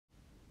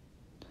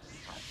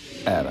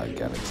Hello,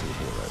 Galaxy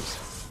Heroes.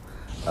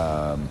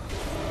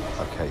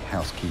 Okay,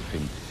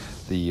 housekeeping.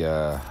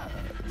 The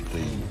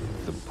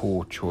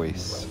poor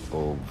choice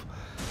of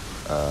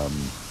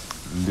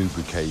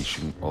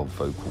lubrication of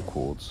vocal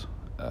cords,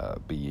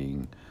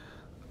 being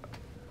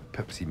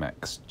Pepsi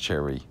Max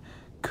Cherry,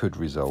 could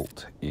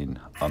result in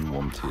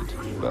unwanted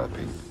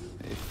burping.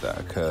 If that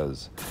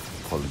occurs,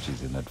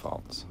 apologies in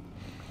advance.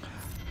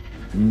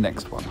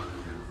 Next one.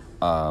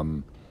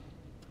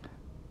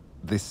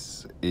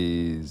 This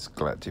is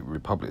Galactic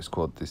Republic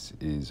Squad. This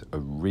is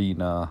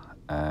Arena,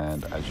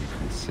 and as you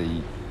can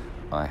see,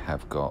 I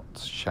have got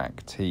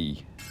Shaak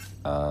Ti,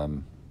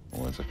 or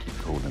as I keep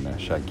calling her,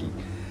 Shaggy,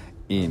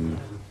 in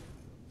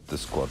the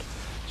squad.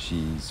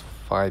 She's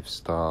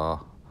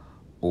 5-star.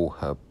 All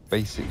her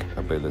basic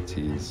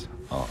abilities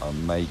are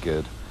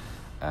omega,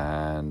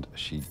 and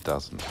she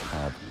doesn't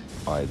have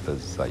either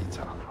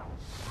Zeta.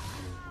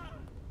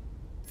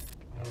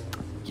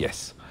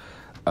 Yes.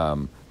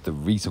 The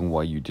reason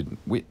why you didn't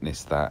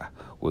witness that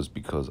was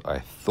because I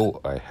thought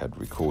I had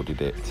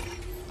recorded it,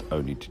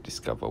 only to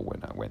discover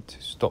when I went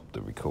to stop the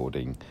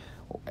recording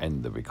or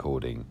end the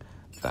recording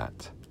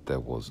that there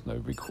was no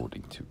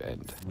recording to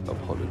end.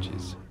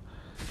 Apologies.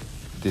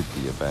 Did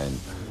the event,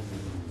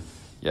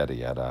 yada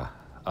yada,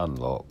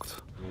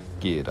 unlocked,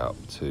 geared up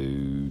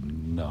to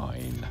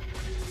 9,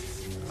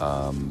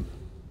 and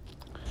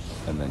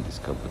then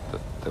discovered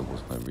that there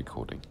was no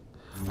recording.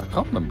 I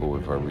can't remember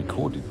if I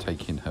recorded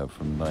taking her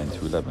from 9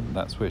 to 11.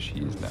 That's where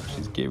she is now.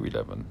 She's gear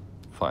 11,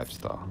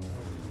 5-star.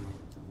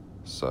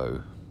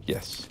 So,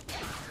 yes.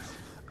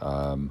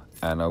 And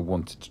I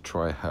wanted to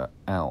try her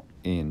out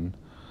in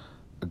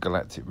a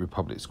Galactic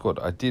Republic squad.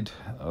 I did,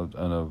 and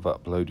I've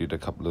uploaded a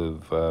couple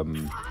of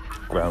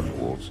Ground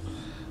Wars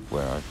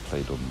where I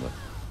played on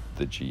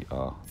the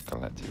GR,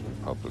 Galactic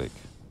Republic.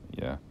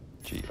 Yeah,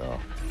 GR,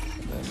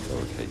 and then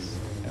lowercase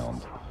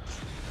hound.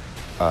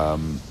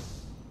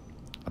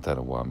 I don't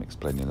know why I'm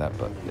explaining that,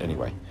 but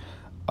anyway,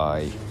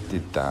 I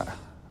did that,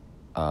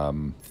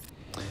 and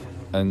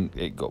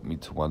it got me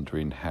to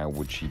wondering how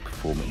would she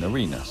perform in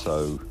Arena.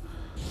 So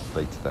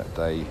later that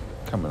day,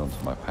 coming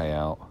onto my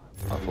payout,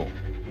 I thought,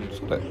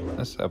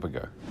 let's have a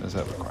go, let's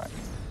have a crack.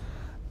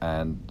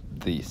 And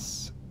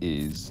this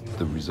is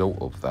the result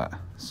of that.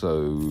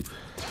 So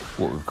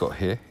what we've got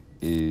here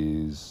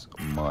is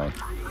my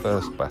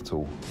first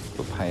battle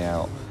for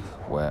payout,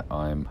 where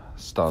I'm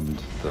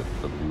stunned that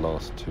the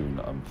last tune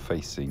I'm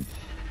facing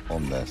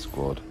on their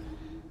squad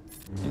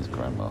is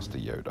GrandMaster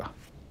Yoda.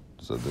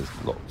 So there's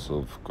lots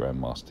of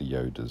GrandMaster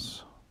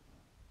Yodas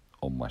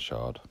on my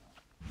shard.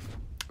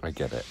 I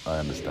get it, I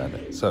understand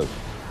it. So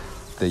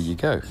there you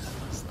go.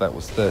 So that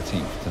was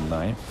 13th to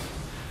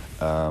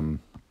 9th.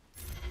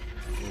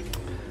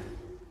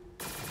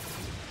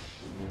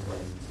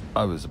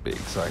 I was a bit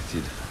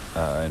excited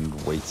and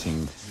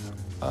waiting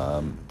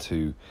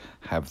to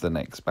have the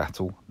next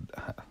battle.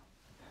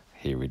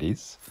 Here it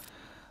is.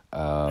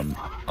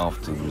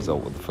 After the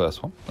result of the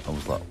first one, I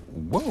was like,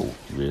 whoa,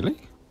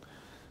 really?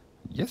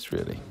 Yes,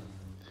 really.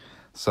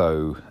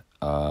 So,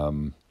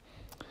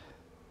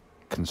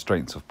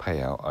 constraints of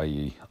payout,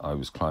 i.e. I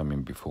was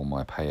climbing before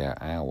my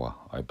payout hour,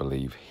 I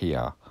believe,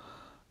 here.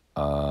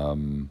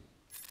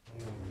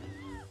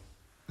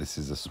 This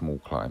is a small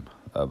climb,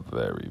 a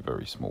very,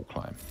 very small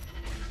climb.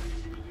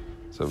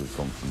 So we've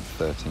gone from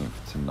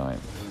 13th to 9th.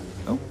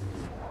 Oh,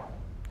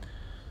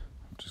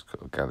 I've just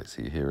got a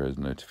Galaxy Heroes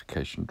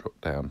notification drop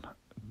down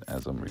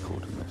as I'm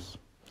recording this.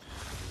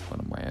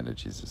 One of my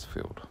energies is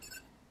filled.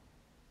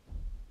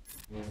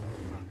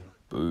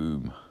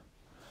 Boom.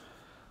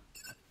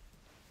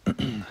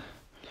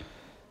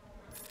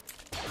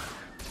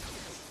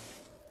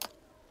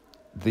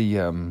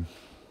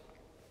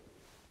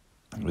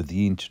 With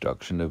the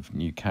introduction of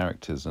new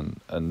characters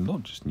and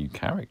not just new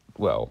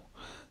well,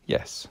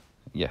 yes,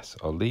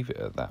 I'll leave it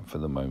at that for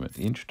the moment.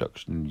 The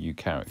introduction of new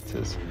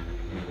characters,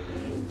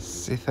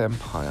 Sith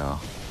Empire,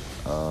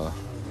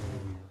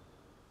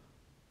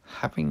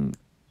 having,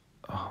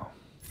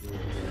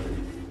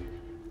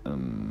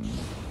 I'm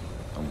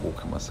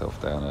walking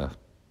myself down a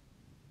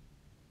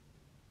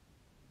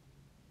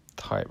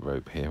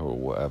tightrope here or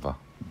whatever,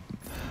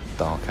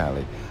 dark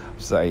alley,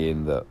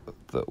 saying that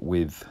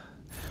with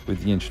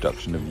the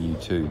introduction of new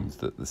tunes,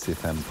 that the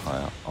Sith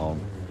Empire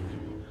aren't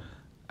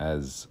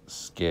as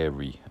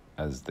scary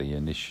as they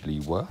initially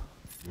were.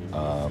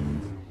 I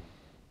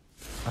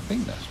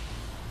think that's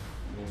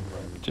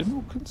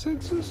general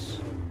consensus.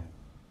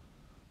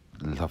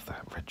 Love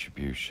that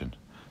retribution.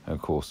 And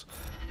of course,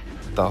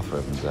 Darth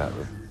Revan's out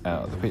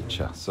of the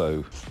picture,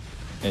 so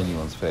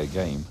anyone's fair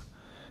game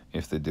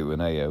if they do an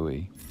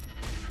AoE.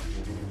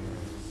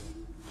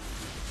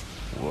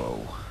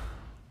 Whoa.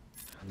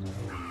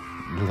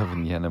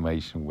 Loving the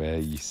animation where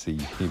you see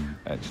him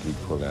actually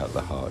pull out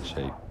the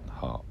heart-shaped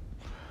heart.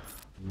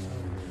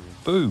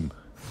 Boom!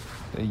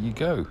 There you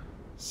go.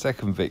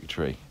 Second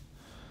victory.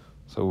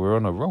 So we're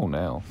on a roll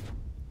now.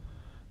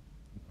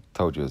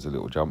 Told you it was a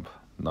little jump.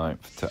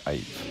 9th to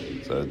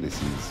 8th. So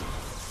this is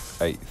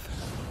 8th.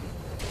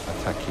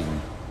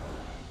 Attacking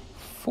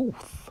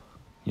 4th.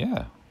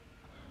 Yeah.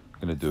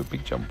 going to do a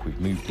big jump. We've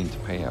moved into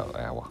payout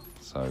hour,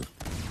 so,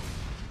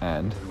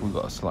 and we've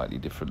got a slightly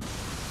different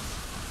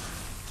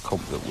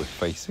comp that we're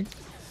facing.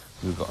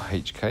 We've got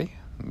HK,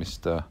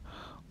 Mr.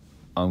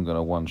 I'm going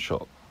to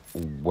one-shot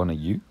one of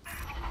you,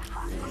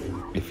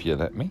 if you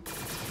let me.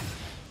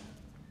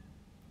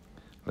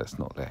 Let's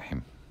not let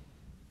him.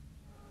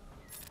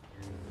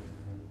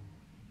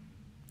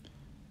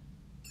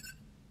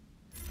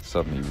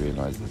 Suddenly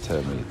realised the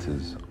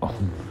Terminator's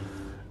on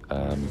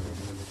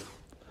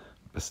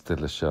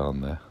Bastilla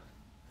Shan there.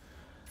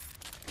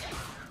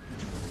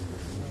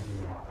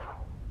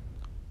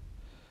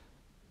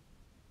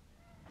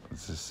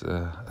 Is this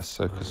a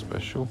Ahsoka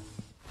special?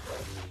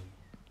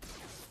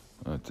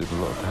 Oh, it did a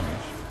lot of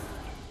damage.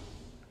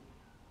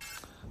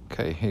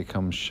 Okay, here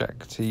comes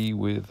Shaak Ti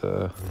with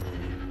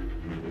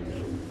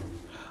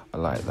I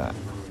like that.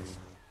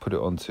 Put it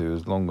onto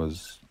as long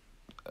as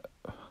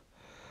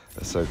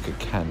Ahsoka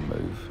can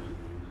move.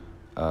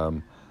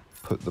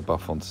 Put the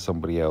buff onto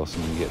somebody else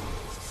and you get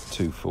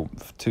two for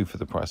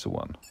the price of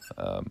one.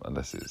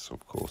 Unless it's,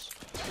 of course,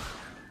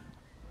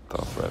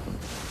 Darth Revan.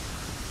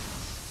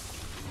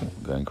 Oh,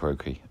 going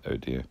croaky, oh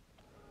dear.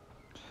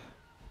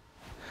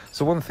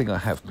 So one thing I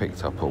have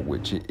picked up on,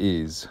 which it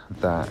is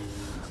that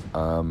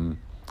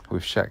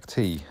with Shaak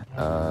Ti,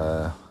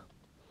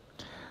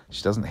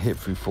 she doesn't hit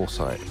through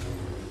foresight.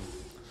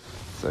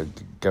 So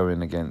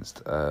going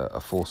against a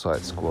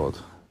foresight squad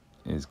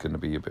is going to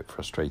be a bit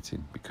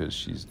frustrating because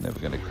she's never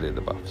going to clear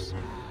the buffs.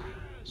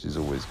 She's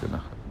always going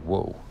to,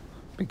 whoa,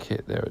 big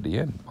hit there at the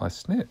end by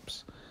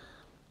Snips.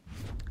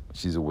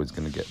 She's always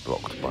going to get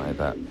blocked by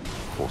that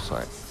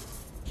foresight.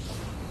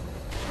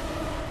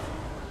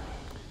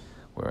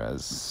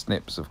 Whereas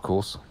Snips, of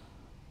course,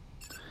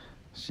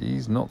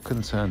 she's not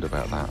concerned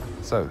about that.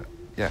 So,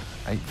 yeah,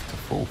 8th to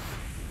 4th.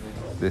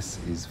 This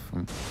is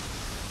from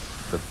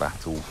the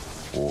battle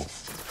for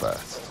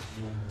first.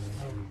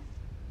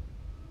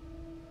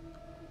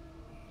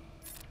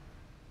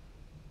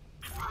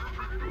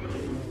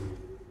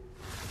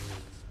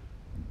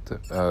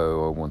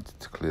 Oh, I wanted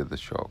to clear the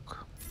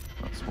shock.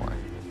 That's why.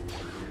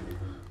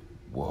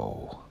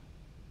 Whoa.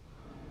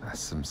 That's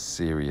some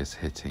serious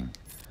hitting.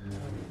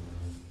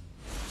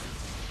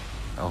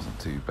 That wasn't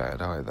too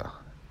bad either.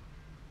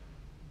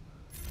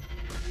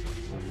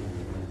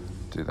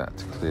 Do that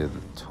to clear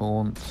the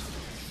taunt.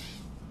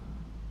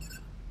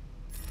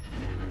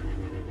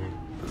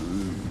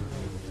 Boom.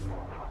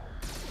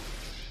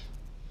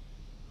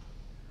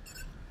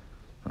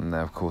 And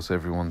now, of course,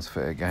 everyone's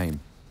fair game.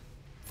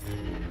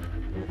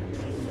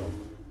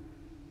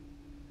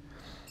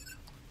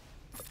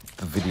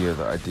 The video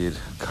that I did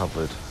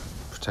covered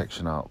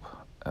protection up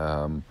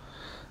and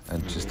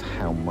just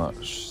how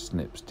much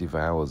Snips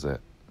devours it.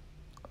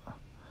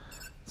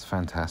 It's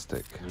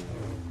fantastic.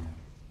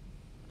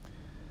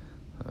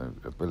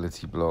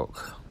 Ability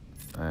block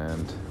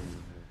and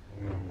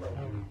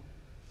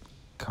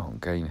can't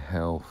gain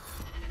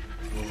health.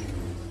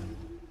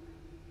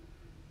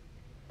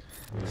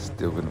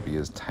 Still going to be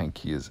as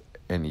tanky as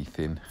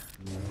anything.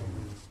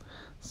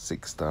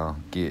 6-star,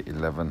 gear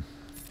 11.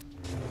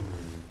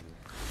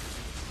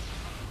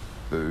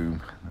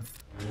 Boom.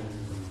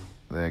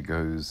 There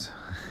goes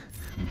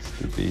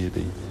Mr.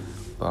 Beardy.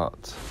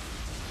 But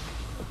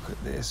look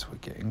at this, we're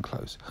getting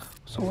close.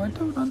 So I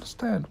don't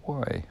understand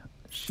why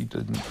she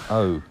didn't.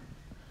 Oh.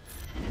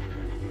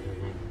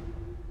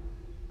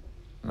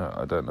 No,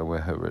 I don't know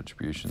where her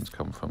retributions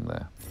come from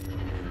there.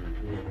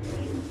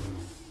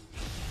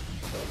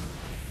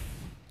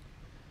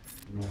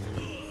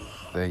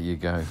 There you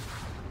go.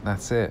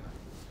 That's it.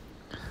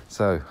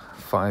 So,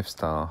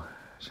 5-star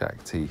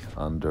Shaak Ti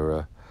under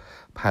a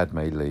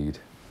Padme lead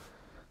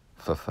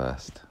for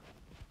first.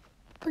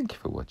 Thank you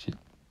for watching.